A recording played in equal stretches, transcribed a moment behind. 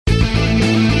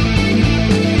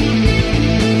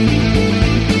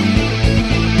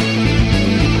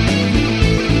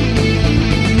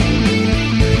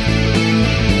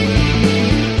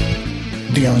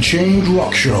Unchained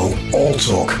Rock Show All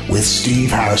Talk with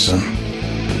Steve Harrison.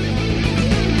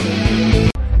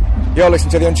 You're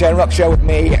listening to the Unchained Rock Show with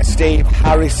me, Steve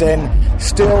Harrison,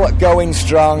 still going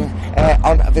strong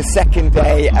on the second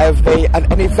day of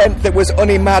an event that was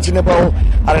unimaginable,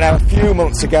 I don't know, a few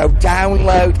months ago,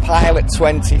 Download Pilot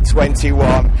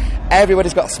 2021.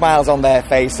 Everybody's got smiles on their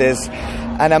faces,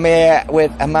 and I'm here with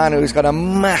a man who's got a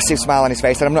massive smile on his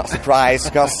face, and I'm not surprised,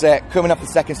 because coming up the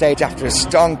second stage after a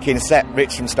stonking set,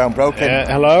 Rich from Stone Broken.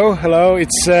 Hello.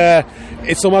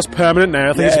 It's almost permanent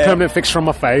now. I think it's a permanent fixture on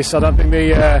my face. I don't think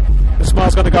the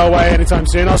smile's going to go away anytime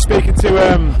soon. I was speaking to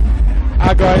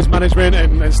our guys' management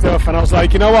and stuff, and I was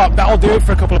like, you know what, that'll do it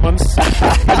for a couple of months.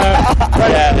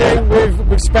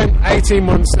 We've spent 18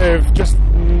 months of just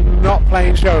not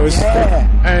playing shows,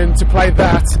 and to play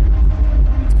that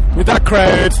with that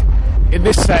crowd in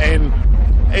this setting,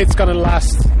 it's going to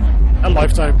last a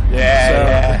lifetime.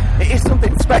 It is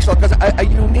something special, because a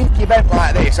unique event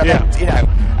like this,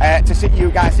 to see you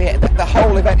guys here, the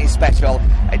whole event is special.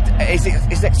 Is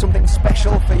it something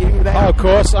special for you then? Oh, of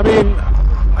course. I mean,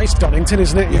 it's Donington,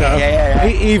 isn't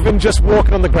it? Even just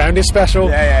walking on the ground is special.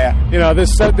 You know,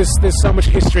 there's so much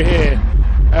history here.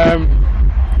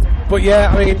 But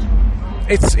I mean,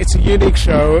 it's a unique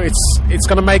show. It's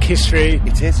going to make history.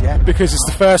 It is, because it's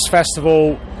the first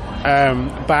festival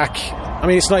back. I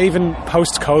mean, it's not even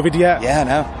post-COVID yet. Yeah, I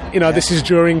know. You know, this is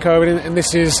during COVID, and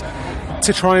this is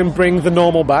to try and bring the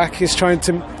normal back. It's trying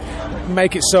to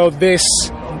make it so this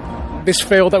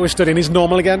field that we're studying is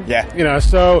normal again. You know,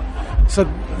 so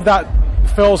that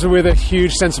fills me with a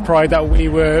huge sense of pride that we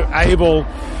were able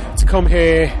to come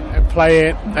here and play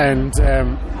it, and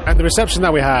the reception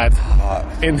that we had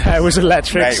in there was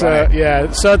electric.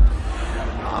 Great, so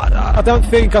I don't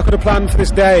think I could have planned for this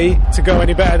day to go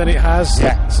any better than it has.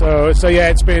 So it's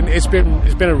been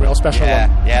a real special one.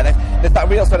 There's that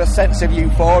real sort of sense of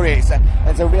euphoria.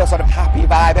 There's a real sort of happy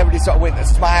vibe. Everybody's sort of with the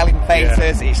smiling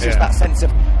faces. It's just that sense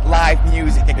of live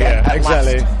music again.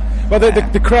 Exactly. Last. Well,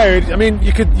 the crowd, I mean,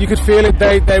 you could feel it.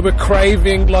 They were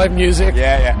craving live music.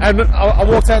 And I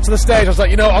walked out to the stage. I was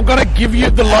like, I'm going to give you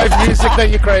the live music that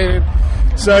you're craving.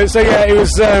 So it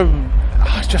was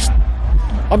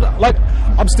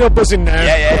I'm still buzzing now.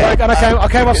 And I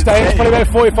came off stage probably about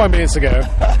 45 minutes ago.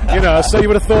 So you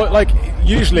would have thought,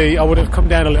 usually I would have come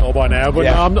down a little by now, but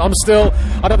no, I'm still.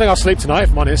 I don't think I'll sleep tonight,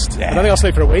 if I'm honest. I don't think I'll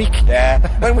sleep for a week.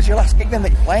 When was your last gig then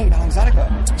that you played? How long was that ago?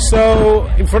 So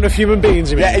in front of human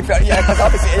beings, you mean? Because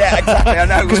obviously, exactly. I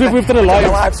know. Because we've done a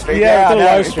live stream. We've done a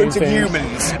live stream in front of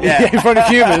humans. In front of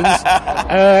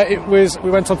humans. We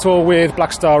went on tour with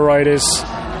Black Star Riders,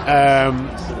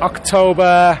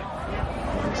 October.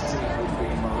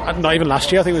 Not even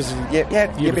last year, I think it was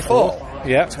year before.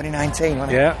 2019,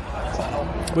 wasn't it?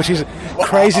 Which is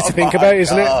crazy to think about,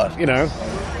 isn't it? I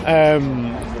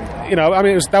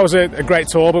mean, that was a great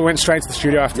tour, but we went straight to the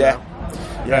studio after that.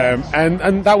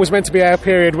 And that was meant to be our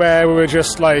period where we were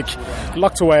just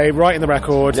locked away, writing the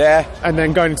record, and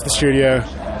then going into the studio,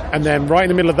 and then right in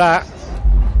the middle of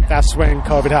that's when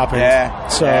COVID happened.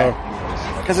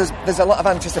 Because there's a lot of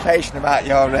anticipation about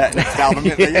your next album.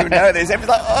 There's everybody's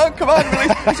like, oh, come on,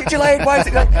 is it delayed? Why is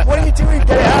it delayed? What are you doing?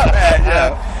 Get it out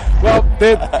there. Well,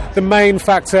 the main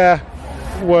factor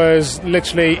was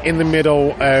literally in the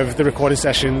middle of the recording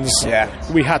sessions.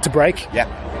 We had to break.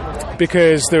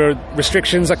 Because there were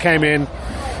restrictions that came in,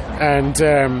 and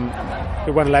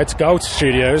we weren't allowed to go to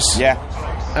studios. So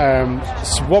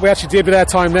what we actually did with our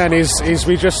time then is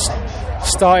we just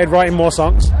started writing more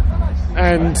songs.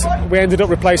 And we ended up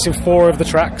replacing 4 of the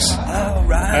tracks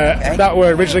that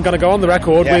were originally going to go on the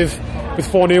record with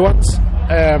 4 new ones.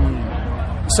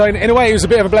 So in a way, it was a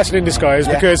bit of a blessing in disguise,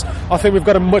 because I think we've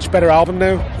got a much better album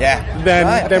now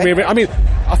than we. I mean,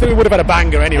 I think we would have had a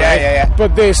banger anyway.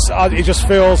 But this, it just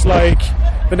feels like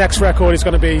the next record is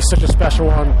going to be such a special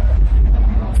one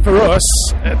for us,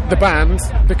 the band,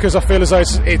 because I feel as though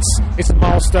it's a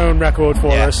milestone record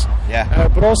for us.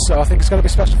 But also, I think it's going to be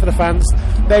special for the fans.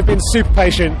 They've been super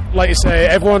patient, like you say.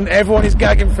 Everyone is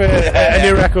gagging for a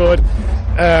new record,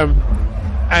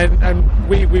 and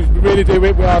we really do. We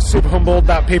are super humbled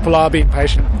that people are being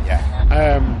patient.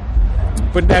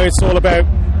 But now it's all about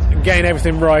getting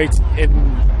everything right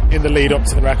in the lead up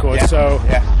to the record.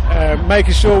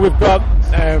 Making sure we've got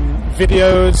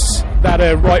videos that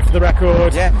are right for the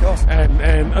record, of course,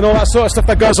 and all that sort of stuff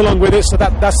that goes along with it. So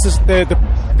that's just the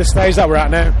stage that we're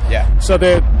at now. So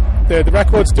the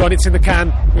record's done, it's in the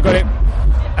can, we've got it,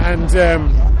 and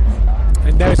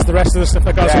now it's the rest of the stuff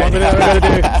that goes along with it that we're going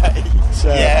to do. So,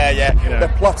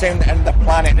 the plotting and the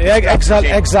planning.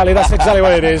 Exactly. That's exactly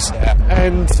what it is.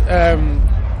 And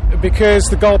because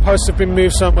the goalposts have been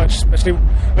moved so much, especially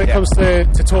when it comes to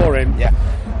touring.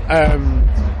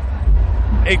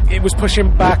 It was pushing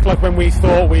back, like when we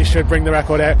thought we should bring the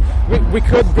record out. We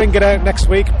could bring it out next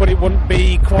week, but it wouldn't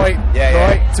be quite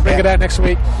right to bring it out next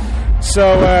week.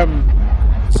 So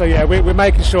we're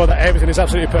making sure that everything is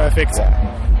absolutely perfect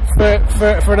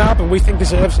for an album we think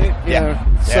deserves it. You know?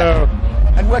 So.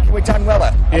 And working with Dan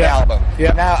Weller on the album.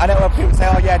 Now, I know people say,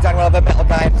 Dan Weller, the metal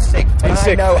guy, is sick. But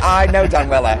I know Dan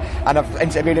Weller, and I've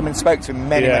interviewed him and spoke to him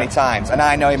many times. And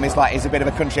I know him as he's a bit of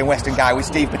a country and western guy with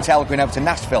Steve Patel going over to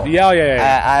Nashville.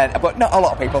 But not a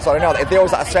lot of people sort of know that. They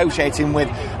always associate him with,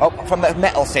 from the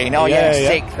metal scene,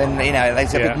 sick, then,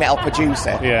 there's a big metal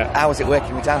producer. How was it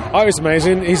working with Dan? Oh, it was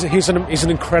amazing. He's an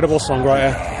incredible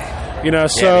songwriter.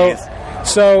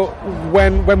 So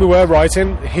when we were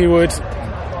writing, he would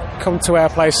come to our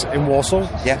place in Warsaw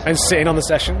and sit in on the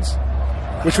sessions,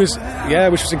 which was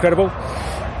incredible.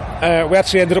 We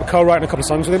actually ended up co-writing a couple of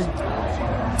songs with him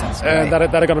that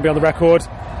are going to be on the record.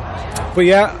 But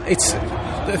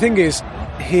the thing is,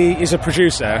 he is a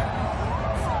producer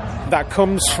that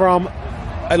comes from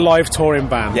a live touring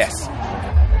band,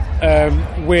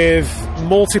 with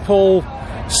multiple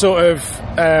sort of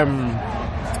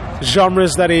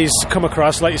genres that he's come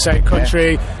across, like you say,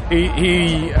 country.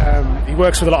 He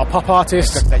works with a lot of pop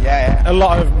artists, a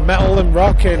lot of metal and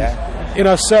rock,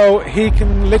 and so he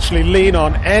can literally lean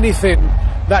on anything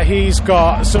that he's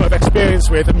got sort of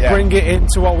experience with and bring it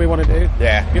into what we want to do.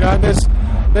 And there's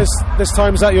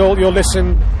times that you'll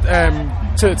listen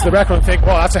to the record and think,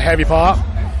 well, that's a heavy part,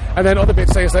 and then other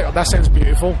bits say, that sounds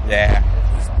beautiful.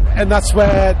 And that's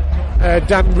where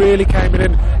Dan really came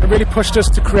in and really pushed us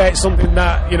to create something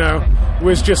that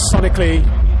was just sonically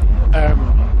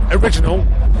original,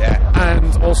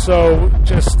 and also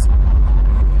just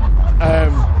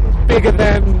bigger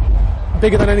than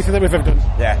anything that we've ever done.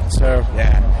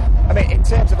 I mean, in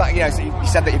terms of that, so you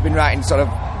said that you've been writing sort of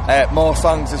more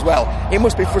songs as well. It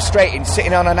must be frustrating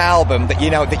sitting on an album that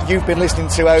that you've been listening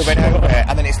to over and over,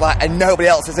 and then it's and nobody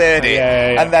else has heard it,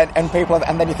 and then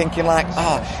you're thinking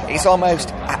it's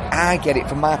almost. I get it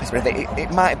from my perspective.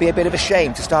 It might be a bit of a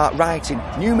shame to start writing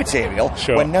new material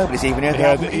when nobody's even heard the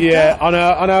album. I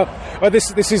know. Well,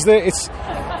 this is it's.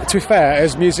 To be fair,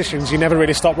 as musicians, you never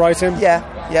really stop writing.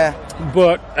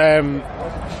 But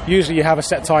usually you have a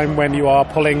set time when you are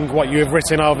pulling what you have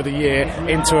written over the year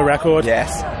into a record.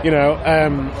 But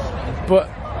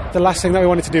the last thing that we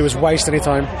wanted to do was waste any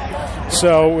time.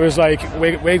 So it was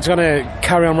we're going to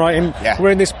carry on writing.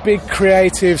 We're in this big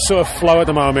creative sort of flow at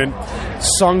the moment.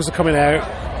 Songs are coming out.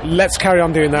 Let's carry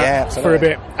on doing that for a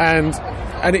bit. And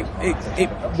it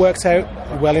worked out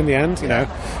well in the end,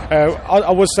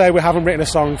 I would say we haven't written a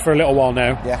song for a little while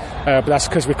now, but that's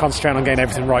because we're concentrating on getting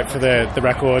everything right for the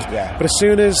record. But as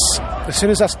soon as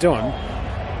that's done,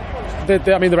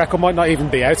 the record might not even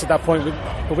be out at that point,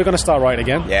 but we're going to start writing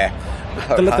again.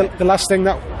 The last thing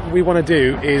that we want to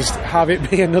do is have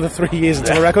it be another 3 years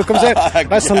until the record comes out.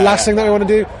 That's the last thing that we want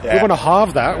to do. We want to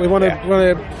halve that. We want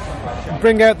to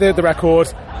bring out the record,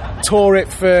 tour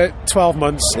it for 12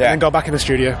 months, and go back in the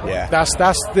studio. That's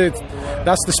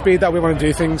the speed that we want to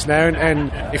do things now,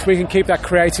 and if we can keep that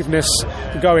creativeness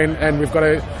going, and we've got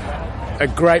a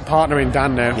great partner in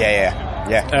Dan now,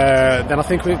 then I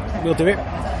think we'll do it.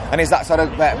 And is that sort of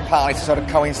partly to sort of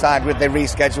coincide with the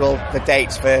reschedule, the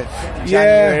dates for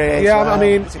January? I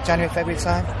mean, is it January, February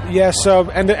time? So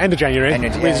end of January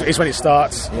is when it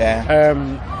starts.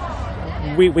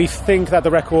 We think that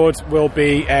the record will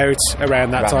be out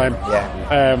around that time.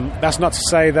 That's not to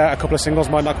say that a couple of singles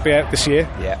might not be out this year.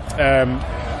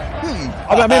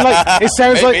 I mean, it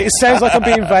sounds like I'm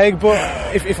being vague, but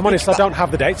if I'm honest, I don't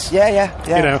have the dates. I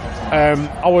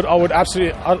would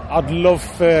absolutely. I'd love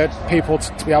for people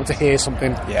to be able to hear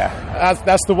something.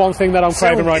 That's the one thing that I'm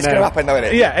craving right now. It's going to happen, though,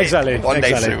 isn't it? Exactly. One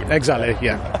day soon. Exactly.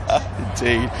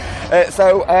 Indeed.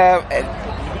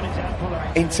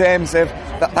 In terms of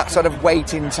that sort of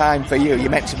waiting time for you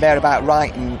mentioned there about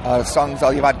writing songs,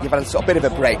 or you've had a sort of bit of a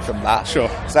break from that. Sure.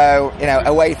 So,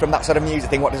 away from that sort of music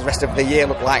thing, what does the rest of the year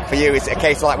look like for you? Is it a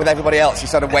case of with everybody else, you're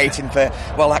sort of waiting for,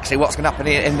 well, actually, what's going to happen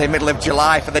in the middle of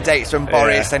July for the dates from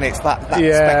Boris, and it's that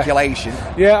speculation?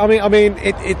 I mean,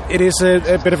 it is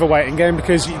a bit of a waiting game,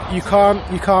 because you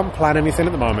can't plan anything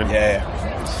at the moment.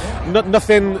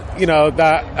 Nothing,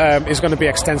 that is going to be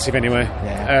extensive anyway.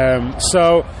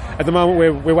 So at the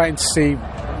moment we're waiting to see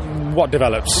what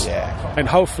develops, and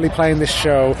hopefully playing this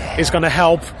show is going to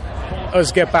help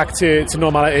us get back to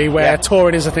normality, where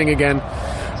touring is a thing again.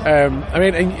 I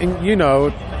mean, and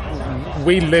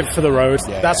we live for the road.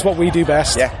 That's what we do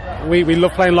best. We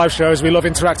love playing live shows, we love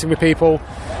interacting with people,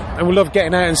 and we love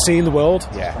getting out and seeing the world.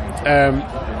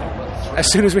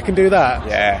 as soon as we can do that,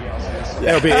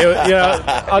 it'll be.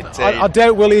 I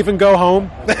doubt we'll even go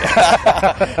home.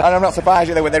 And I'm not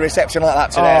surprised either with the reception like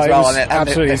that today as well. It was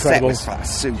absolutely incredible. Set was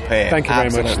superb. Thank you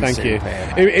very much. Thank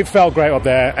superb. you. It felt great up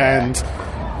there, and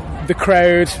the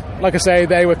crowd, like I say,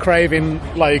 they were craving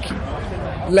like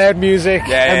loud music,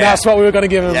 and that's what we were going to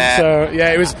give them. So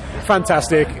it was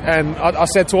fantastic. And I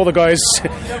said to all the guys,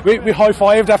 we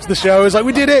high-fived after the show. It was like,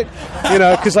 we did it,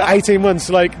 because like 18 months,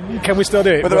 like, can we still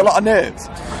do it? Were there a lot of nerves?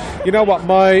 You know what,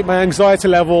 my anxiety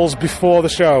levels before the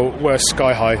show were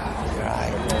sky high.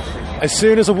 As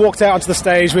soon as I walked out onto the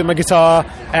stage with my guitar,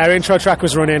 our intro track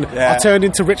was running, I turned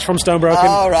into Rich from Stonebroken.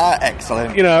 Oh, right,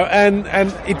 excellent. And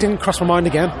it didn't cross my mind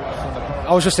again.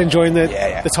 I was just enjoying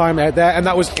the time out there, and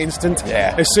that was instant.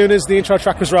 As soon as the intro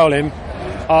track was rolling,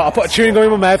 I put a chewing gum in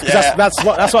my mouth, because that's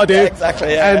what I do.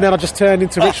 Exactly, and then I just turned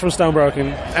into Rich from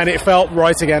Stonebroken, and it felt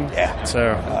right again.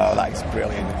 That is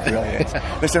brilliant.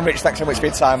 Listen, Rich, thanks so much for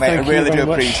your time, mate. Thank I really do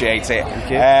much. appreciate it. Thank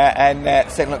you.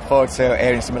 And certainly look forward to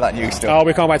hearing some of that new stuff.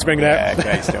 We can't wait to bring it out.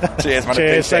 Great stuff. Cheers, man.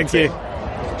 Cheers, thank you.